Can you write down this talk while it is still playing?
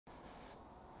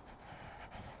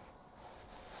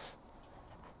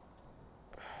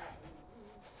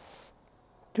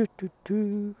Do, do,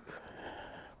 do.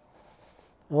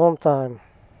 Home time.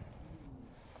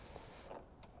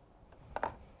 I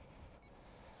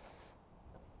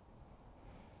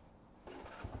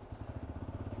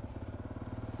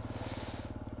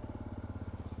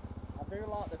do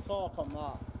like the torque on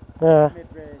that. Yeah.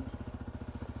 Mid-range.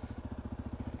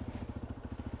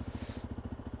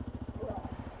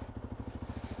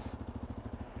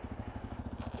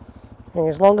 And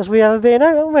as long as we ever been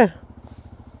out, haven't we?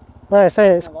 Like I say,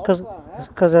 it's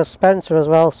because of Spencer as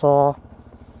well, so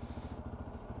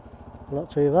not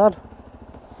too bad.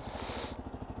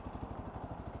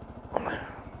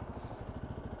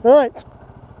 Right,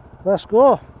 let's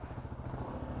go.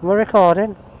 We're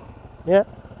recording. Yeah.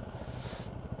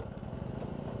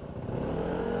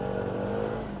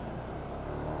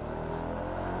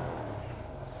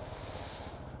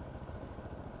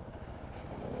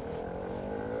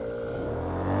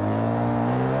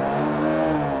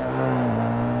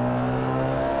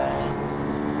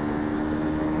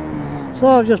 So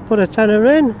I've just put a tenner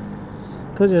in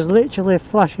because it's literally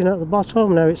flashing at the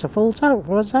bottom. Now it's a full tank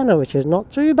for a tenner, which is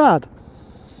not too bad.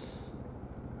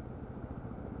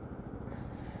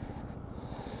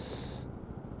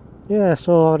 Yeah,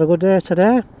 so I had a good day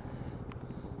today.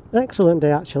 Excellent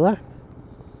day actually.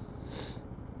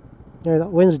 Yeah,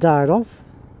 that wind's died off.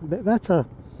 A bit better.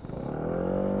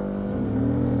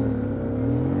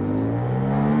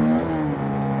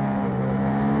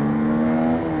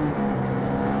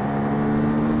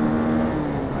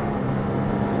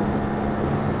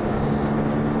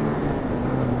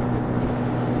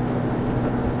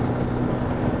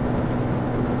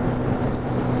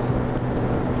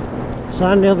 So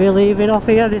Andy will be leaving off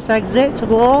here, this exit, to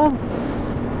go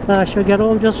home. I should get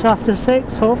home just after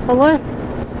 6, hopefully.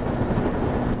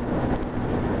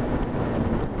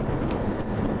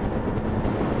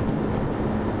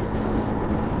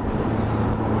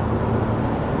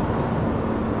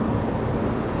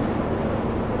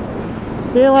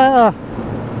 See you later.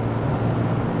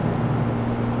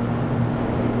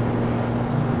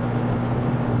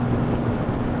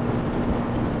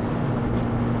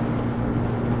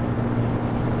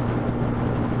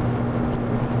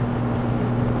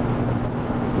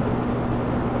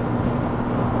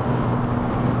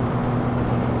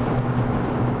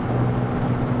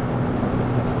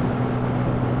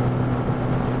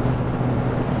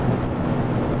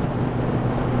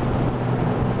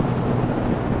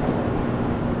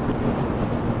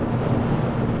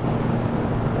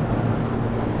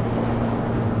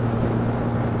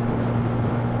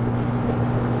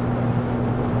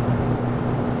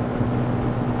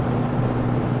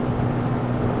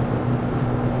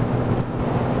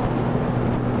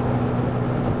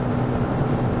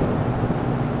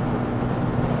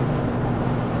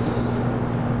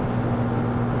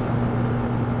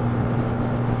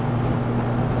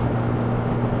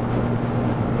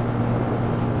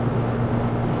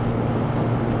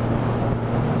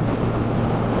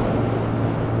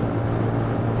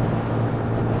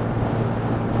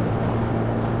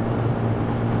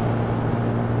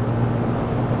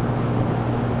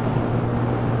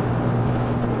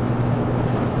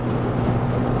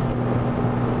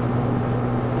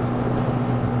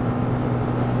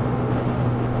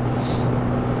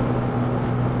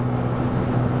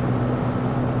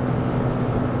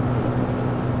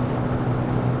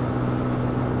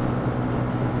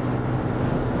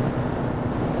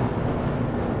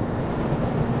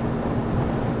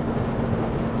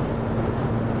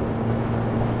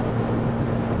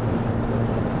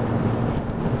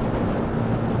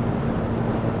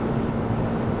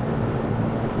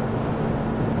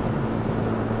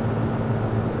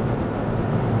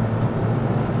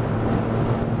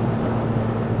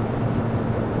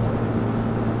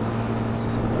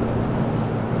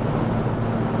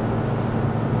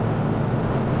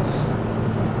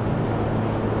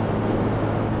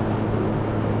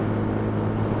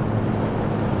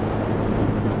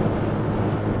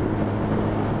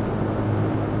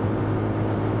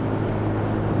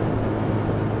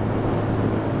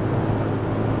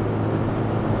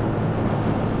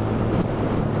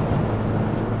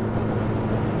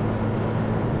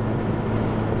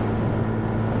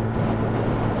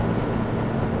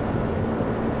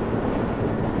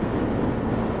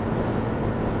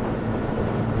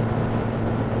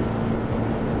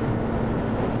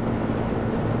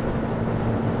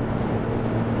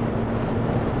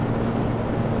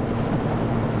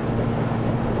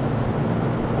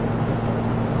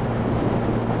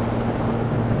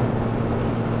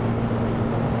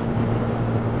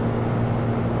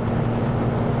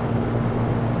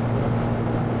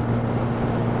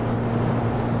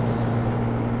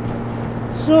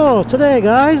 So today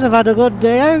guys, I've had a good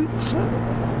day out.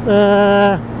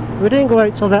 We didn't go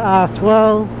out till about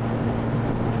 12:30.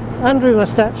 Andrew, my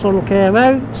stepson, came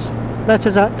out, met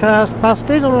us at Cars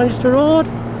Pasties on Manchester Road,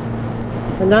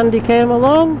 and Andy came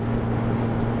along.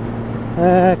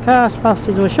 Cars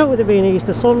Pasties were shut with it being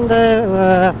Easter Sunday,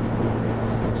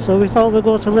 so we thought we'd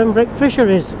go to Limbrick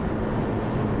Fisheries,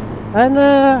 and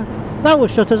that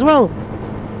was shut as well.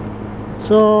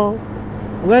 So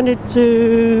we went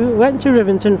to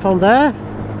Rivington from there.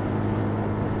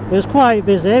 It was quite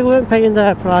busy, we weren't paying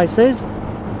their prices.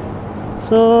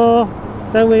 So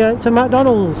then we went to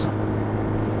McDonald's.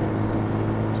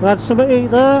 So I had something to eat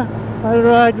there, I had a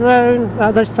ride round.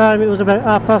 At this time it was about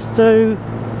 2:30.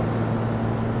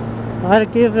 I had to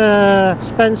give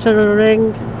Spencer a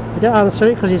ring. He didn't answer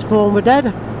it because his phone was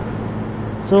dead.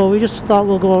 So we just thought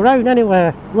we'll go around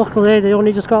anyway. Luckily they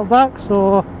only just got back,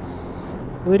 so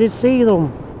we did see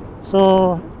them.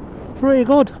 So pretty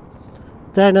good.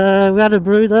 Then we had a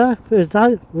brew there with his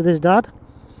dad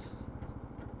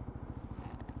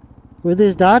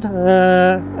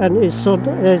and his son,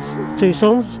 his two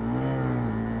sons,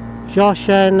 Josh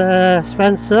and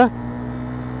Spencer.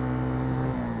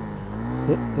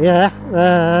 Yeah.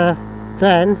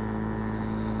 Then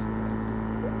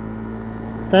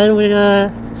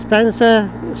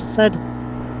Spencer said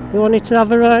he wanted to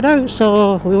have a ride out,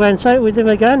 so we went out with him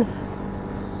again.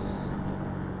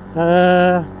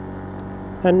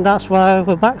 And that's why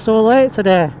we're back so late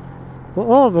today. But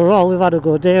overall we've had a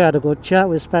good day, we had a good chat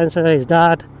with Spencer, his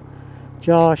dad,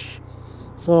 Josh.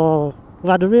 So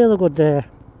we've had a really good day.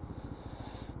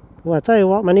 Well, I tell you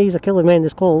what, my knees are killing me in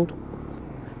this cold.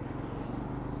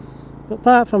 But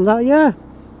apart from that, yeah,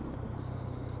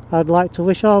 I'd like to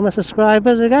wish all my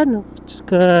subscribers again,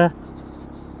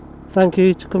 thank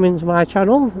you to coming to my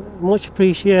channel, much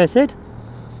appreciated.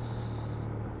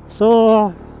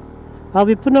 So I'll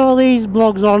be putting all these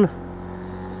vlogs on,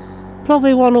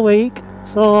 probably one a week,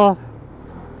 so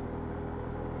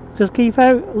just keep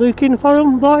out looking for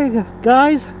them,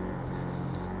 guys.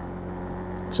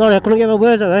 Sorry, I couldn't get my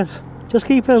words out there. Just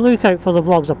keep a lookout for the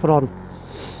vlogs I put on.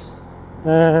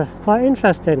 Quite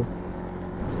interesting.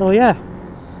 So yeah.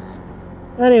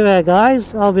 Anyway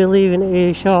guys, I'll be leaving it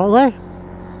here shortly,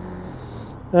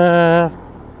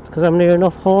 because I'm near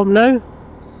enough home now.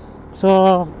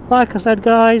 So like I said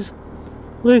guys,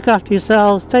 look after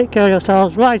yourselves, take care of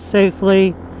yourselves, ride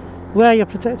safely, wear your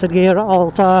protected gear at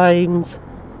all times.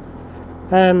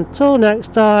 Until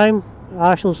next time,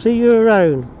 I shall see you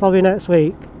around, probably next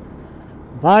week.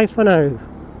 Bye for now.